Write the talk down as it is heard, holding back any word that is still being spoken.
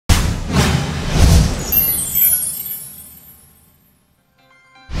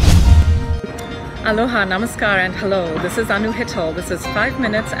Aloha, namaskar, and hello. This is Anu Hittle. This is 5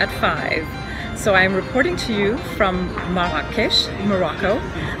 minutes at 5. So I'm reporting to you from Marrakech, Morocco.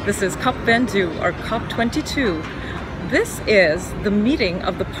 This is COP22 or COP22. This is the meeting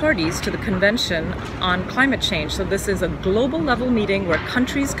of the parties to the Convention on Climate Change. So this is a global level meeting where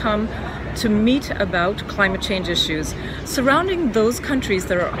countries come to meet about climate change issues. Surrounding those countries,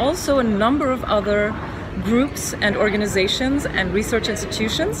 there are also a number of other groups and organizations and research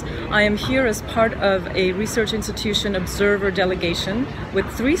institutions. I am here as part of a research institution observer delegation with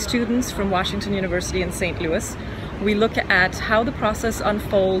 3 students from Washington University in St. Louis. We look at how the process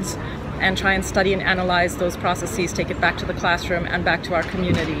unfolds and try and study and analyze those processes, take it back to the classroom and back to our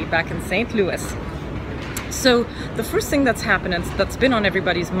community back in St. Louis. So the first thing that's happened and that's been on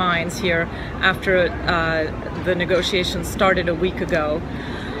everybody's minds here after the negotiations started a week ago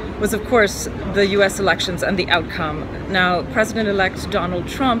was, of course, the US elections and the outcome. Now, President-elect Donald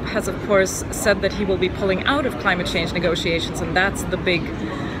Trump has, of course, said that he will be pulling out of climate change negotiations, and that's the big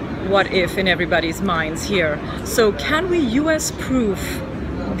what if in everybody's minds here. So can we US-proof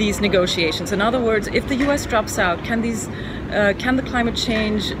these negotiations? In other words, if the US drops out, can the climate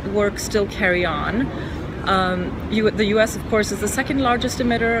change work still carry on? The US, of course, is the second largest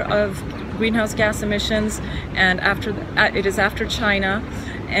emitter of greenhouse gas emissions, and it is after China,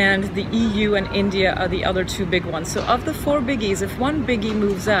 and the EU and India are the other 2 big ones. So of the 4 biggies, if one biggie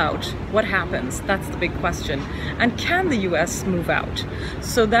moves out, what happens? That's the big question. And can the US move out?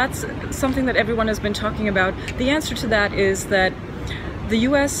 So that's something that everyone has been talking about. The answer to that is that the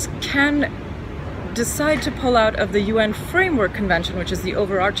US can decide to pull out of the UN Framework Convention, which is the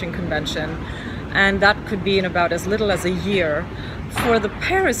overarching convention, and that could be in about as little as a year. For the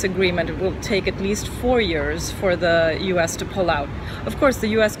Paris Agreement, it will take at least 4 years for the US to pull out. Of course, the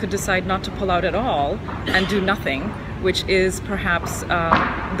US could decide not to pull out at all and do nothing, which is perhaps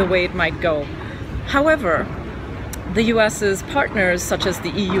the way it might go. However, the US's partners, such as the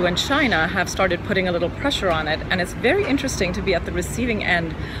EU and China, have started putting a little pressure on it, and it's very interesting to be at the receiving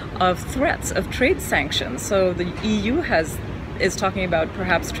end of threats of trade sanctions. So the EU is talking about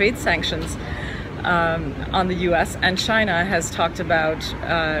perhaps trade sanctions on the US, and China has talked about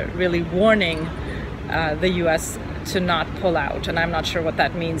really warning the US to not pull out, and I'm not sure what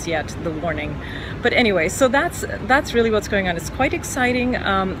that means yet, the warning. But anyway, so that's really what's going on. It's quite exciting.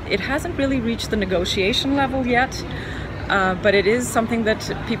 It hasn't really reached the negotiation level yet, but it is something that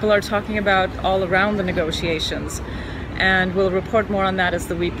people are talking about all around the negotiations. And we'll report more on that as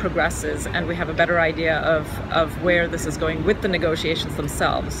the week progresses and we have a better idea of where this is going with the negotiations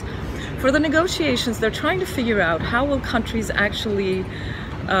themselves. For the negotiations, they're trying to figure out how will countries actually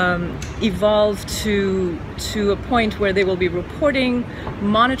evolve to a point where they will be reporting,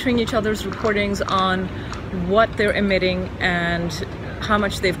 monitoring each other's reportings on what they're emitting and how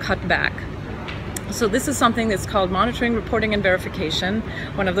much they've cut back. So this is something that's called Monitoring, Reporting and Verification,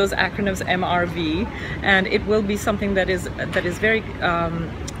 one of those acronyms, MRV, and it will be something that is very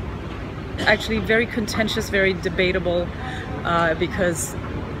actually very contentious, very debatable, because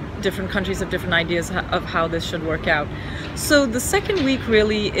different countries have different ideas of how this should work out. So the second week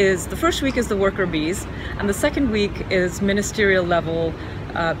really is, the first week is the worker bees, and the second week is ministerial level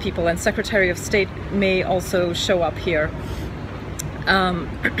people, and Secretary of State may also show up here.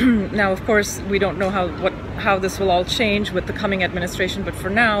 Now, of course, we don't know how this will all change with the coming administration, but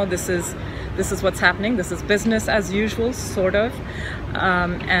for now, this is what's happening. This is business as usual, sort of,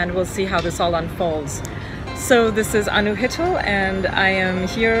 and we'll see how this all unfolds. So this is Anu Hittle, and I am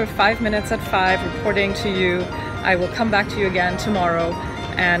here 5 minutes at 5 reporting to you. I will come back to you again tomorrow,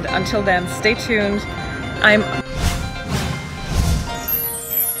 and until then, stay tuned. I'm